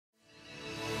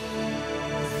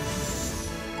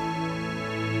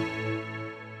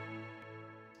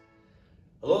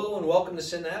welcome to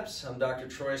Synapse. I'm Dr.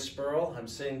 Troy Spurl. I'm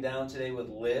sitting down today with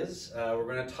Liz. We're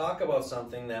going to talk about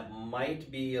something that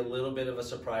might be a little bit of a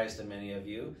surprise to many of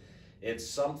you. It's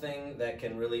something that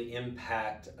can really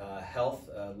impact health.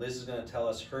 Liz is going to tell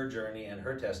us her journey and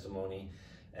her testimony,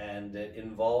 and it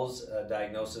involves a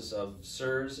diagnosis of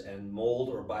SIRS and mold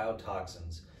or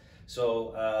biotoxins.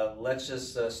 So let's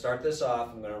just start this off.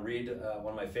 I'm going to read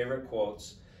one of my favorite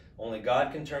quotes. Only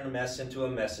God can turn a mess into a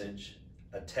message,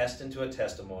 a test into a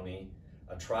testimony,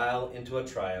 a trial into a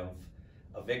triumph,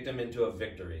 a victim into a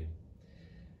victory.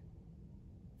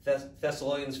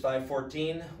 Thessalonians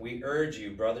 5:14, we urge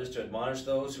you, brothers, to admonish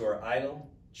those who are idle,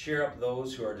 cheer up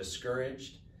those who are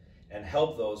discouraged, and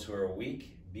help those who are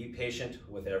weak. Be patient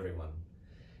with everyone.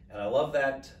 And I love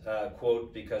that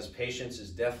quote because patience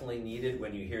is definitely needed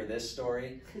when you hear this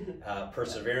story.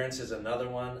 Perseverance is another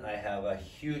one. I have a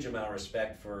huge amount of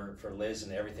respect for Liz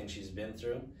and everything she's been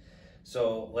through.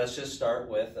 So let's just start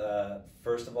with,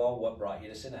 first of all, what brought you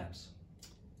to Synapse?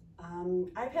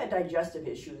 I've had digestive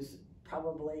issues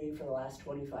probably for the last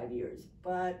 25 years,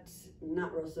 but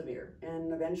not real severe.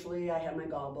 And eventually I had my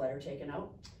gallbladder taken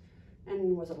out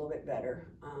and was a little bit better.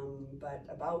 But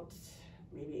about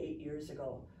maybe 8 years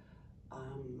ago,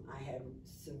 I had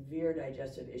severe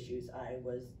digestive issues. I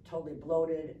was totally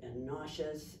bloated and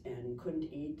nauseous and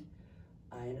couldn't eat.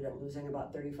 I ended up losing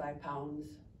about 35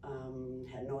 pounds.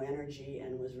 Had no energy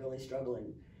and was really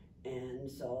struggling. And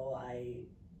so I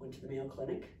went to the Mayo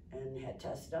Clinic and had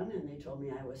tests done, and they told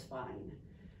me I was fine.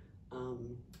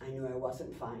 I knew I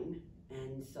wasn't fine,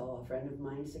 and so a friend of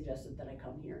mine suggested that I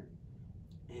come here.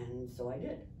 And so I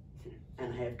did.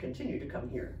 And I have continued to come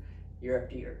here year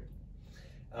after year.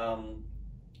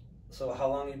 So how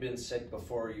long have you been sick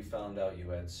before you found out you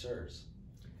had SIRS?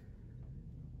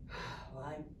 Well,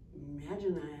 I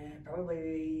imagine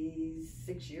probably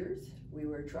 6 years. We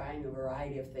were trying a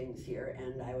variety of things here,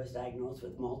 and I was diagnosed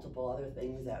with multiple other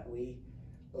things that we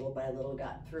little by little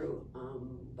got through.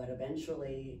 But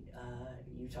eventually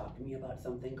you talked to me about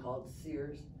something called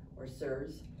SIRS or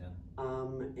SIRS. Yeah.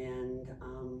 And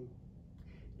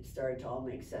it started to all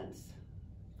make sense.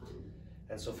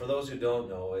 And so for those who don't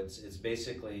know, it's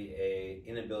basically a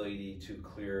inability to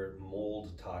clear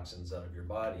mold toxins out of your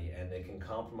body, and it can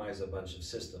compromise a bunch of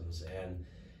systems.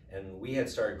 And we had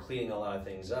started cleaning a lot of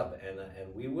things up, and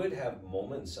we would have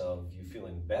moments of you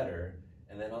feeling better,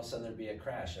 and then all of a sudden there'd be a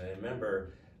crash. And I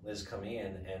remember Liz coming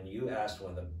in, and you asked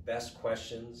one of the best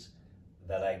questions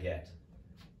that I get.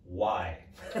 Why?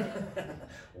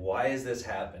 Why is this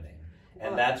happening?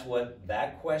 And that's what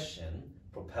that question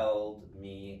propelled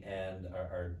me and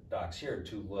our docs here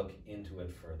to look into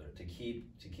it further, to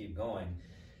keep going.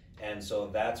 And so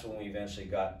that's when we eventually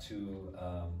got to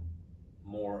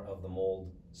more of the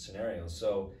mold scenarios.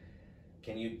 So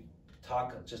can you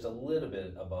talk just a little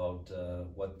bit about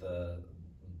what the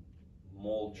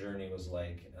mold journey was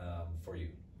like for you?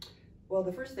 Well,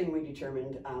 the first thing we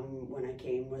determined when I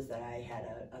came was that I had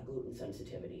a gluten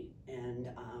sensitivity. And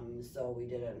so we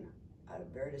did a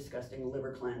very disgusting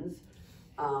liver cleanse.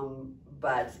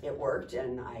 But it worked,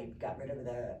 and I got rid of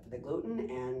the gluten,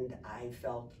 and I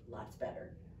felt lots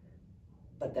better.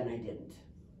 But then I didn't.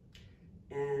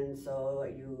 And so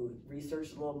you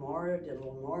researched a little more, did a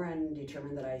little more, and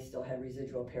determined that I still had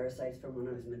residual parasites from when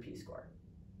I was in the Peace Corps.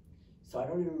 So I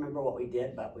don't even remember what we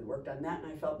did, but we worked on that,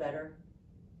 and I felt better.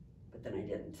 But then I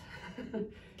didn't.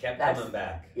 Kept coming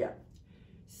back. Yeah.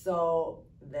 So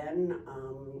then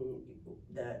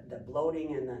the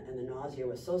bloating and the nausea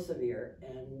was so severe,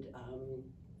 and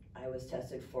I was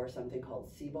tested for something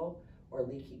called SIBO, or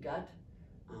leaky gut.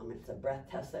 It's a breath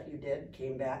test that you did,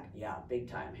 came back, yeah, big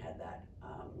time, had that.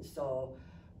 So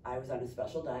I was on a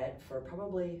special diet for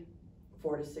probably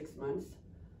 4 to 6 months.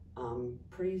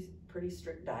 Pretty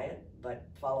strict diet, but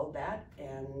followed that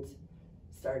and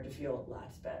started to feel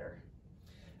lots better.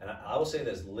 And I will say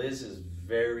this, Liz is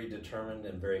very determined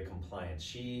and very compliant.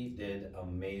 She did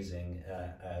amazing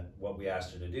at what we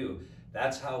asked her to do.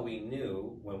 That's how we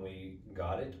knew when we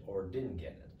got it or didn't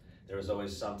get it. There was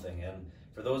always something. And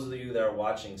for those of you that are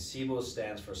watching, SIBO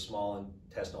stands for small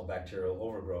intestinal bacterial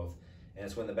overgrowth. And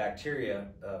it's when the bacteria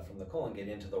from the colon get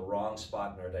into the wrong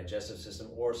spot in our digestive system,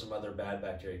 or some other bad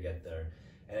bacteria get there,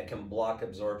 and it can block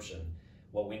absorption.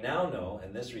 What we now know,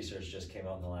 and this research just came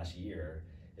out in the last year,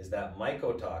 is that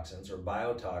mycotoxins or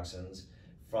biotoxins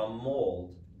from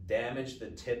mold damage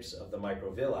the tips of the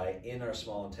microvilli in our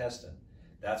small intestine.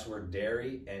 That's where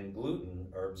dairy and gluten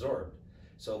are absorbed.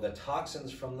 So the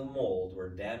toxins from the mold were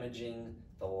damaging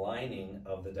the lining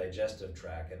of the digestive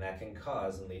tract, and that can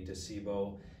cause and lead to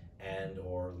SIBO and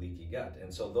or leaky gut.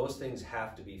 And so those things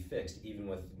have to be fixed even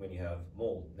when you have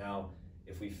mold. Now,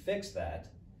 if we fix that,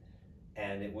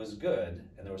 and it was good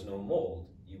and there was no mold,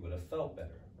 you would have felt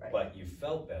better. Right. But you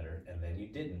felt better and then you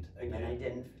didn't again. And then I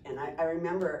didn't. And I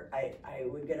remember I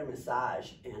would get a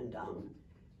massage,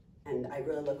 and I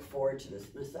really look forward to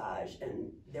this massage.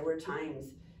 And there were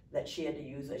times that she had to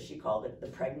use, as she called it, the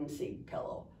pregnancy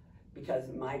pillow, because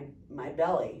my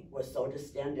belly was so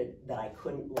distended that I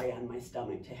couldn't lay on my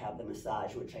stomach to have the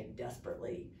massage, which I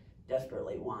desperately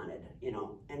wanted, you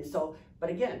know. And so, but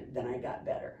again, then I got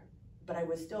better. But I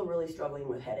was still really struggling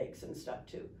with headaches and stuff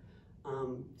too.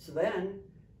 So then,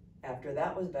 after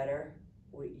that was better,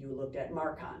 you looked at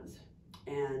Marcons,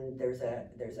 and there's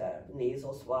a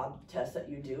nasal swab test that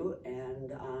you do,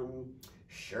 and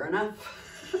sure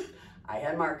enough, I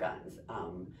had Marcons,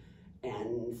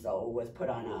 and so was put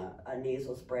on a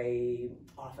nasal spray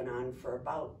off and on for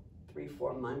about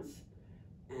 3-4 months,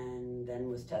 and then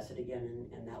was tested again,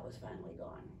 and that was finally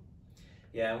gone.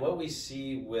 Yeah, and what we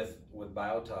see with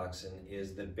biotoxin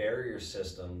is the barrier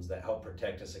systems that help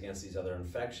protect us against these other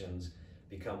infections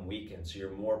become weakened, so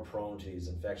you're more prone to these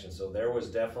infections. So there was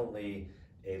definitely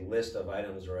a list of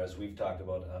items, or as we've talked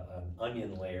about, an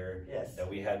onion layer. Yes. That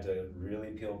we had to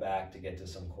really peel back to get to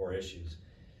some core issues.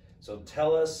 So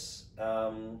tell us,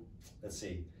 let's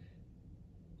see,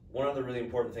 one other really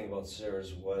important thing about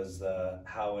CIRS was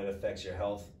how it affects your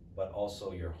health, but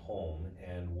also your home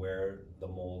and where the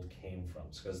mold came from.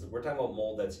 Because we're talking about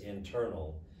mold that's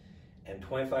internal, and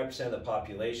 25% of the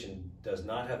population does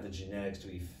not have the genetics to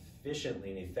efficiently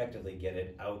and effectively get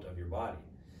it out of your body.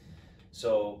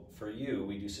 So for you,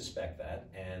 we do suspect that,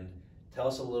 and tell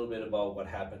us a little bit about what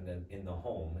happened in the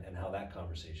home and how that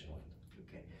conversation went.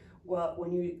 Okay. Well,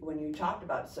 when you talked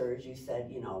about CIRS, you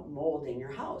said, you know, mold in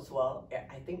your house. Well,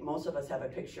 I think most of us have a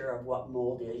picture of what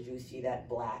mold is. You see that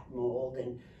black mold,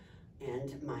 and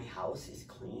my house is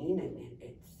clean and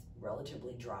it's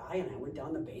relatively dry, and I went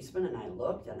down the basement and I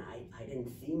looked and I didn't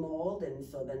see mold. And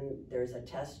so then there's a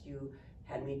test you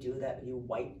had me do that you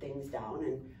wipe things down,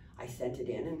 and I sent it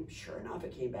in, and sure enough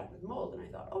it came back with mold. And I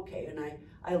thought, okay, and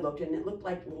I looked, and it looked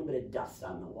like a little bit of dust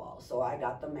on the wall. So I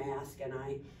got the mask and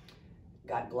I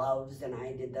got gloves, and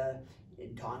I did the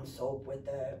Dawn soap with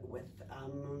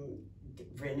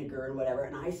vinegar and whatever,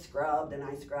 and I scrubbed and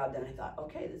I thought,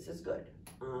 okay, this is good.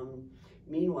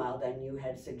 Meanwhile, then you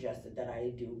had suggested that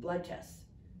I do blood tests.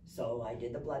 So I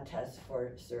did the blood tests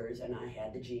for CIRS, and I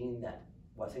had the gene that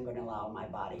wasn't going to allow my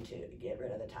body to get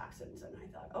rid of the toxins. And I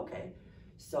thought, okay.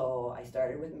 So I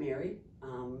started with Mary,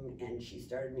 and she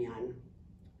started me on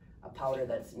a powder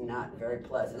that's not very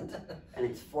pleasant, and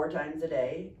it's 4 times a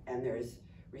day, and there's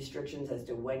restrictions as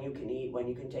to when you can eat, when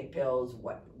you can take pills,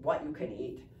 what you can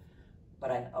eat.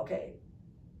 But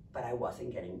I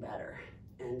wasn't getting better.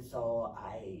 And so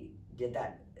I did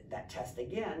that test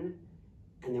again,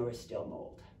 and there was still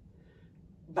mold.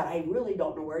 But I really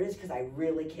don't know where it is, because I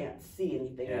really can't see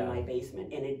anything in my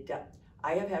basement. And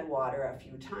I have had water a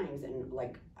few times, and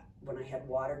like when I had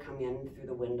water come in through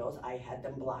the windows, I had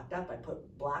them blocked up. I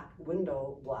put black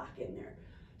window block in there.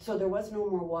 So there was no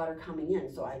more water coming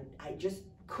in. So I just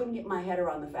couldn't get my head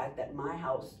around the fact that my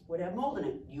house would have mold in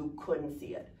it. You couldn't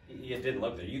see it. You didn't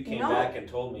look there. You came back and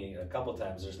told me a couple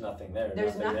times there's nothing there.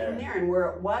 There's nothing there. And where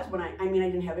it was, when I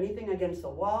didn't have anything against the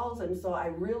walls, and so I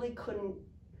really couldn't.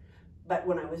 But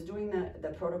when I was doing the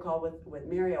protocol with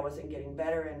Mary, I wasn't getting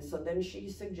better, and so then she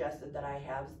suggested that I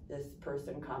have this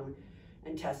person come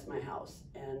and test my house.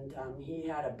 And he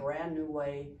had a brand new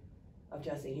way of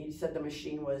testing. He said the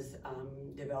machine was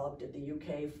developed at the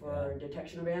UK for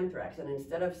detection of anthrax, and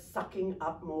instead of sucking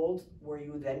up mold where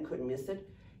you then could miss it,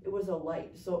 it was a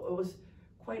light. So it was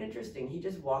quite interesting. He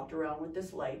just walked around with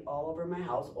this light all over my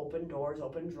house, open doors,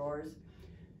 open drawers.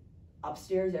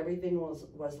 Upstairs, everything was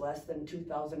less than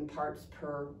 2,000 parts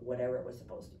per whatever it was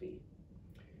supposed to be.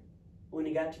 When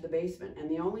he got to the basement,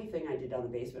 and the only thing I did down the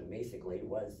basement basically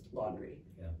was laundry.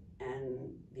 Yeah.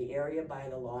 And the area by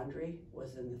the laundry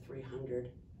was in the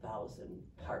 300,000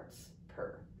 parts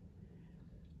per.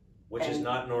 Which is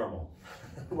not normal.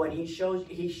 When he shows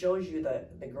you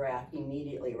the graph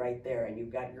immediately right there, and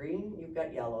you've got green, you've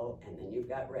got yellow, and then you've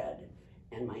got red,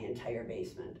 and my entire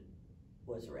basement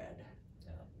was red.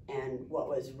 Yeah. And what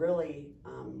was really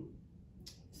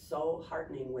so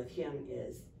heartening with him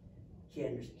is he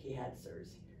had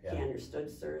CIRS. Yeah. He understood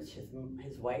CIRS.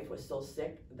 His wife was so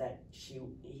sick that he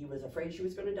was afraid she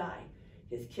was going to die.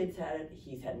 His kids had it.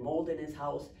 He's had mold in his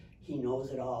house. He knows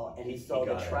it all, and so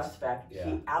the trust factor,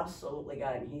 he absolutely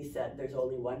got it. And he said, there's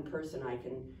only one person I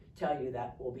can tell you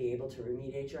that will be able to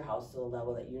remediate your house to the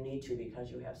level that you need to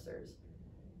because you have CIRS.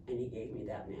 And he gave me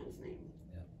that man's name.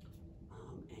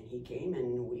 Yeah. And he came,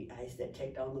 and I said,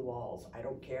 take down the walls. I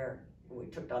don't care. We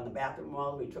took down the bathroom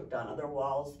walls, we took down other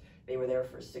walls. They were there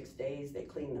for 6 days. They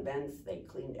cleaned the vents, they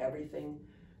cleaned everything.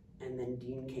 And then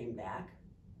Dean came back,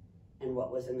 and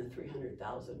what was in the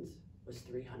 300,000s was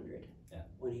 300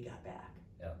 when he got back.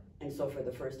 Yeah. And so for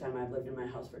the first time, I've lived in my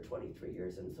house for 23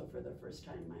 years, and so for the first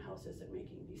time, my house isn't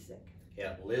making me sick.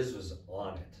 Yeah, Liz was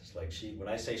on it. It's like when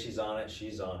I say she's on it,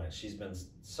 she's on it. She's been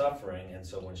suffering, and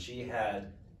so when she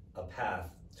had a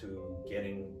path to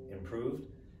getting improved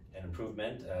and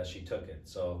improvement, she took it.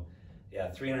 So yeah,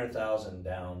 300,000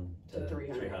 down to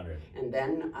 300. And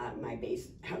then my base,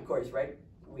 of course, right,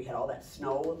 we had all that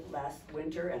snow last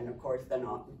winter, and of course then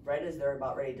right as they're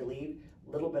about ready to leave,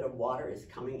 a little bit of water is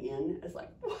coming in. It's like,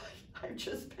 what? I've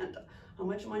just spent how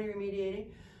much money remediating?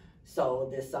 So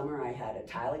this summer I had a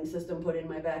tiling system put in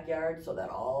my backyard so that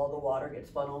all the water gets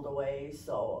funneled away.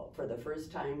 So for the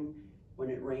first time, when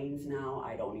it rains now,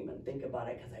 I don't even think about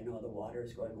it because I know the water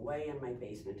is going away and my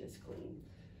basement is clean.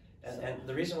 And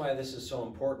the reason why this is so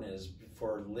important is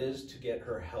for Liz to get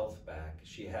her health back,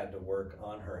 she had to work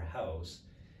on her house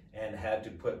and had to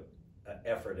put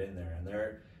effort in there. And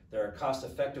there are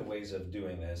cost-effective ways of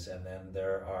doing this, and then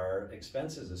there are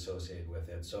expenses associated with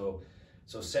it. So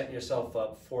setting yourself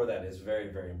up for that is very,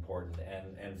 very important.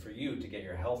 And for you to get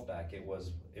your health back, it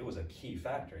was a key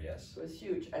factor, yes? It was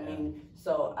huge. I mean,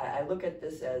 so I look at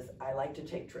this as I like to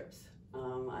take trips.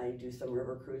 I do some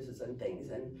river cruises and things,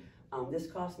 and this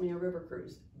cost me a river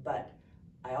cruise, but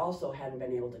I also hadn't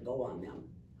been able to go on them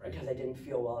because I didn't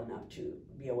feel well enough to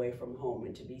be away from home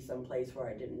and to be someplace where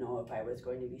I didn't know if I was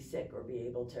going to be sick or be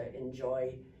able to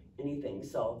enjoy anything.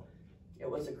 So it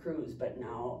was a cruise, but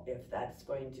now if that's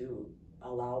going to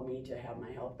allow me to have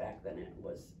my health back, then it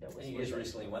was. And you just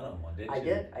recently went on one, didn't you? I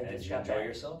did. I just did got back. Did you enjoy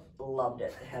yourself? Loved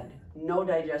it. Had no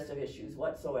digestive issues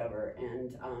whatsoever.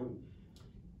 And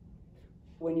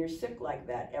when you're sick like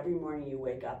that, every morning you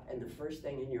wake up and the first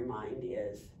thing in your mind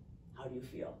is, how do you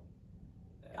feel?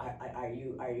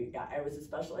 I was a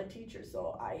special ed teacher,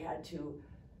 so I had to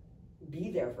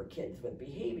be there for kids with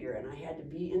behavior, and I had to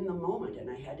be in the moment, and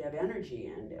I had to have energy,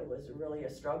 and it was really a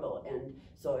struggle. And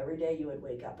so every day you would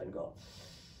wake up and go,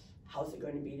 how's it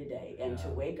going to be today? And to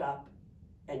wake up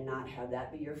and not have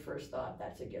that be your first thought,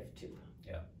 that's a gift too.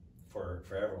 Yeah, for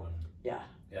everyone. Yeah.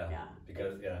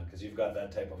 Because you've got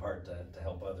that type of heart to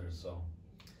help others. So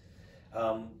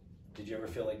did you ever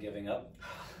feel like giving up?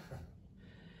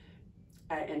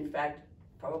 In fact,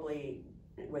 probably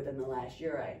within the last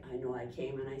year, I know I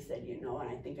came and I said, and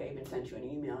I think I even sent you an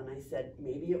email, and I said,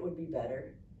 maybe it would be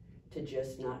better to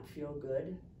just not feel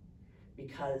good,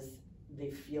 because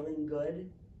the feeling good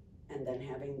and then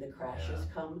having the crashes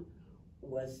come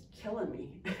was killing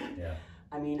me. Yeah.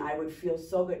 I mean, I would feel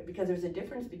so good, because there's a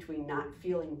difference between not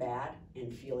feeling bad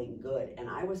and feeling good, and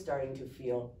I was starting to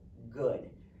feel good.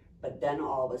 But then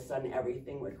all of a sudden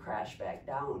everything would crash back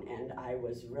down, and I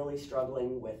was really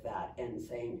struggling with that and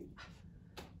saying,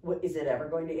 is it ever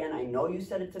going to end? I know you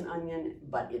said it's an onion,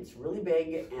 but it's really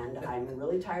big and I'm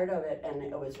really tired of it, and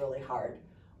it was really hard.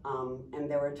 And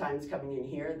there were times coming in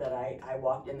here that I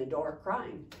walked in the door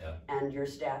crying. Yeah. And your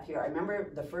staff here, I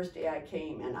remember the first day I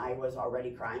came and I was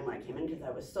already crying when I came in because I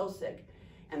was so sick.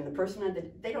 And the person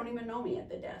they don't even know me at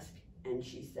the desk. And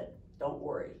she said, don't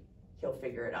worry, he'll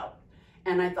figure it out.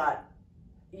 And I thought,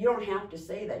 you don't have to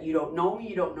say that. You don't know me,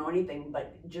 you don't know anything,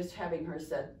 but just having her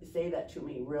say that to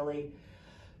me really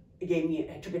gave me,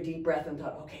 I took a deep breath and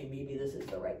thought, okay, maybe this is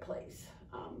the right place.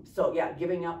 So yeah,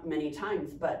 giving up many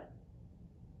times, but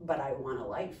I want a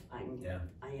life.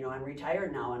 I'm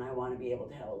retired now, and I want to be able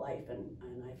to have a life, and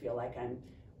I feel like I'm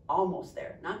almost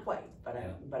there. Not quite, but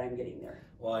I'm getting there.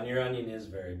 Well, and your onion is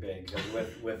very big,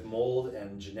 because with mold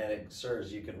and genetic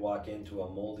SIRS, you could walk into a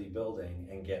moldy building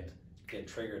and get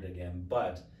triggered again.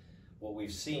 But what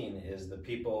we've seen is the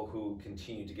people who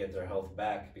continue to get their health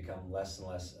back become less and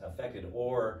less affected,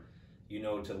 or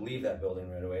to leave that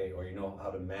building right away, or how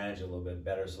to manage it a little bit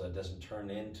better so that it doesn't turn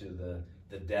into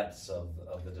the depths of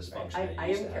the dysfunction. Right. I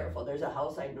am careful. There's a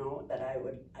house I know that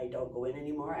I don't go in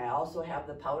anymore. I also have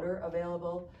the powder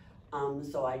available,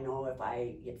 so I know if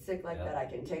I get sick like that, I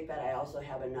can take that. I also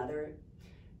have another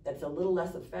that's a little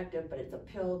less effective, but it's a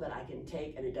pill that I can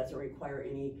take, and it doesn't require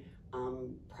any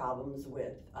problems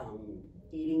with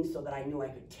eating, so that I knew I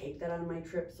could take that on my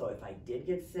trip. So if I did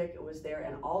get sick, it was there,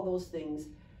 and all those things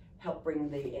help bring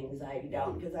the anxiety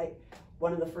down. Because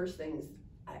one of the first things,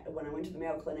 when I went to the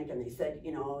Mayo Clinic and they said,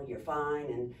 you're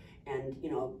fine, and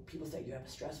people say you have a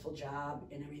stressful job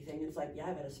and everything. It's like, yeah,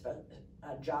 I've had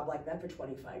a job like that for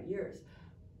 25 years.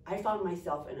 I found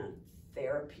myself in a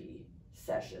therapy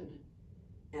session,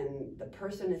 and the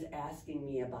person is asking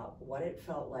me about what it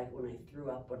felt like when I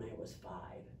threw up when I was 5.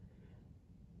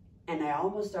 And I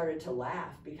almost started to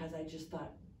laugh because I just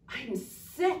thought, I'm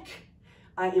sick.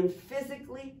 I am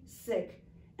physically sick.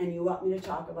 And you want me to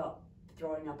talk about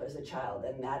throwing up as a child?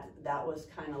 And that was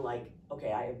kind of like,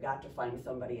 okay, I have got to find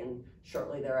somebody. And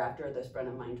shortly thereafter, this friend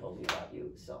of mine told me about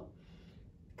you. So,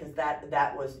 because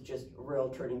that was just a real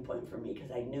turning point for me,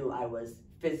 because I knew I was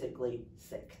physically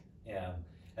sick. Yeah,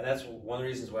 and that's one of the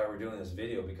reasons why we're doing this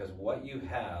video, because what you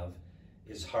have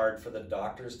is hard for the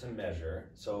doctors to measure.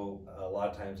 So a lot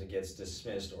of times it gets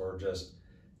dismissed or just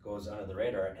goes under the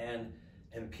radar, and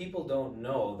people don't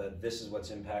know that this is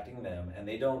what's impacting them, and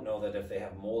they don't know that if they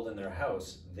have mold in their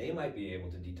house, they might be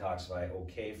able to detoxify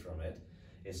okay from it.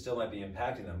 It still might be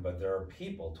impacting them, but there are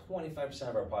people, 25%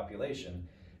 of our population,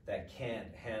 that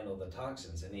can't handle the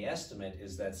toxins. And the estimate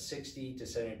is that 60 to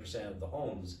 70% of the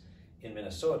homes in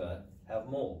Minnesota have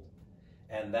mold.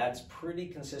 And that's pretty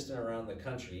consistent around the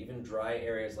country. Even dry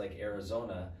areas like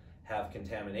Arizona have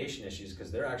contamination issues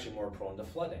because they're actually more prone to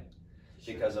flooding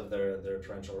because of their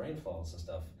torrential rainfalls and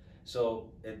stuff.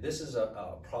 So this is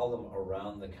a problem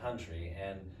around the country,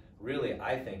 and really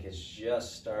I think it's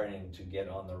just starting to get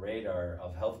on the radar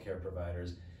of healthcare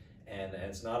providers. And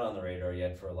it's not on the radar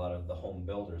yet for a lot of the home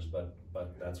builders, but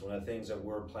that's one of the things that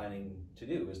we're planning to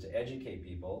do, is to educate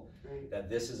people that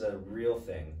this is a real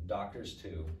thing, doctors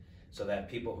too, so that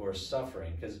people who are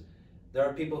suffering, because there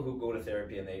are people who go to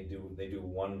therapy and they do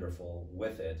wonderful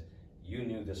with it. You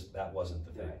knew that wasn't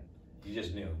the thing. Right. You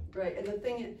just knew. Right, and the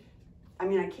thing is, I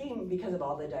mean, I came because of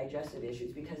all the digestive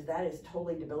issues, because that is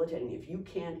totally debilitating. If you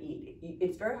can't eat,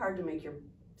 it's very hard to make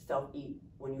yourself eat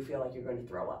when you feel like you're going to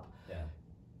throw up. Yeah.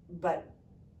 But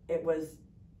it was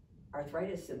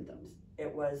arthritis symptoms.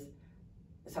 It was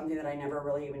something that I never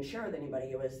really even shared with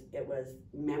anybody. It was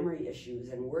memory issues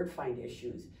and word find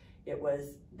issues. It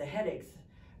was the headaches.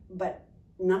 But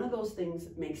none of those things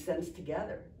make sense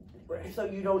together. Right. So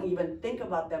you don't even think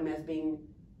about them as being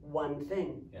one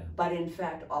thing. Yeah. But in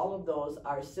fact, all of those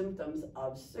are symptoms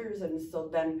of SIRS. And so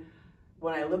then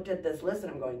when I looked at this list,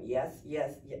 and I'm going, yes,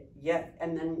 yes, yes.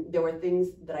 And then there were things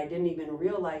that I didn't even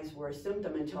realize were a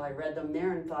symptom until I read them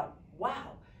there and thought,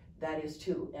 wow, that is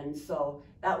too. And so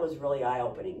that was really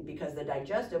eye-opening, because the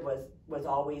digestive was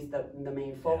always the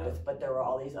main focus, but there were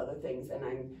all these other things. And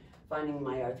I'm finding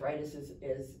my arthritis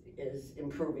is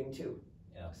improving too.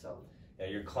 Yeah. So. Yeah,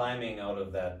 you're climbing out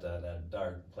of that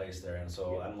dark place there. And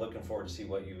so I'm looking forward to see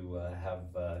what you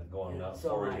have going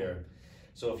forward here.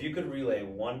 So if you could relay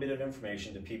one bit of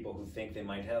information to people who think they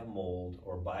might have mold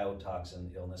or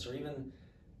biotoxin illness, or even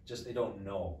just they don't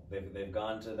know, they've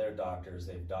gone to their doctors,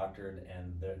 they've doctored,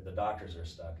 and the doctors are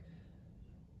stuck.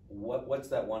 What's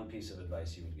that one piece of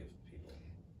advice you would give people?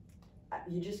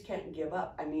 You just can't give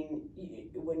up. I mean,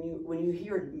 when you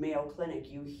hear Mayo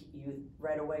Clinic, you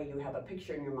right away you have a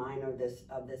picture in your mind of this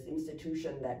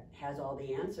institution that has all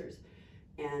the answers,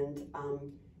 and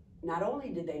not only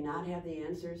did they not have the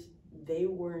answers, they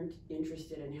weren't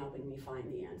interested in helping me find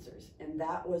the answers. And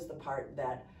that was the part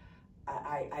that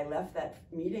I left that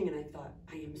meeting and I thought,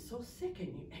 I am so sick,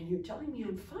 and you're telling me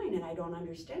I'm fine, and I don't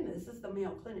understand it. This is the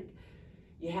Mayo Clinic.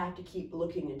 You have to keep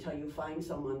looking until you find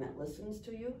someone that listens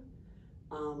to you,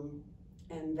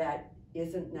 and that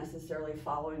isn't necessarily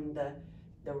following the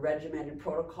regimented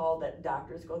protocol that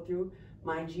doctors go through.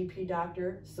 My GP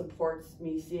doctor supports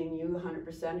me seeing you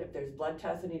 100%. If there's blood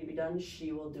tests that need to be done,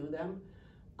 she will do them.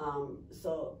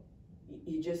 So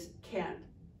you just can't,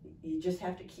 you just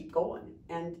have to keep going.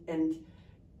 And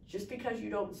just because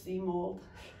you don't see mold,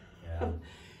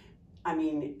 I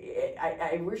mean,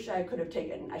 I wish I should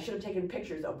have taken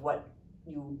pictures of what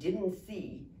you didn't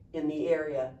see in the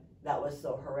area that was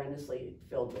so horrendously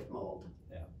filled with mold.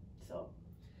 Yeah. So.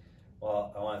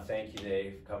 Well, I want to thank you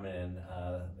today for coming in.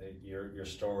 Your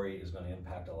story is going to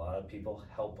impact a lot of people,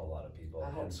 help a lot of people.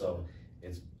 And so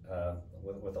it's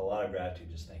with a lot of gratitude,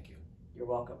 just thank you. You're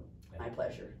welcome. My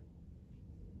pleasure.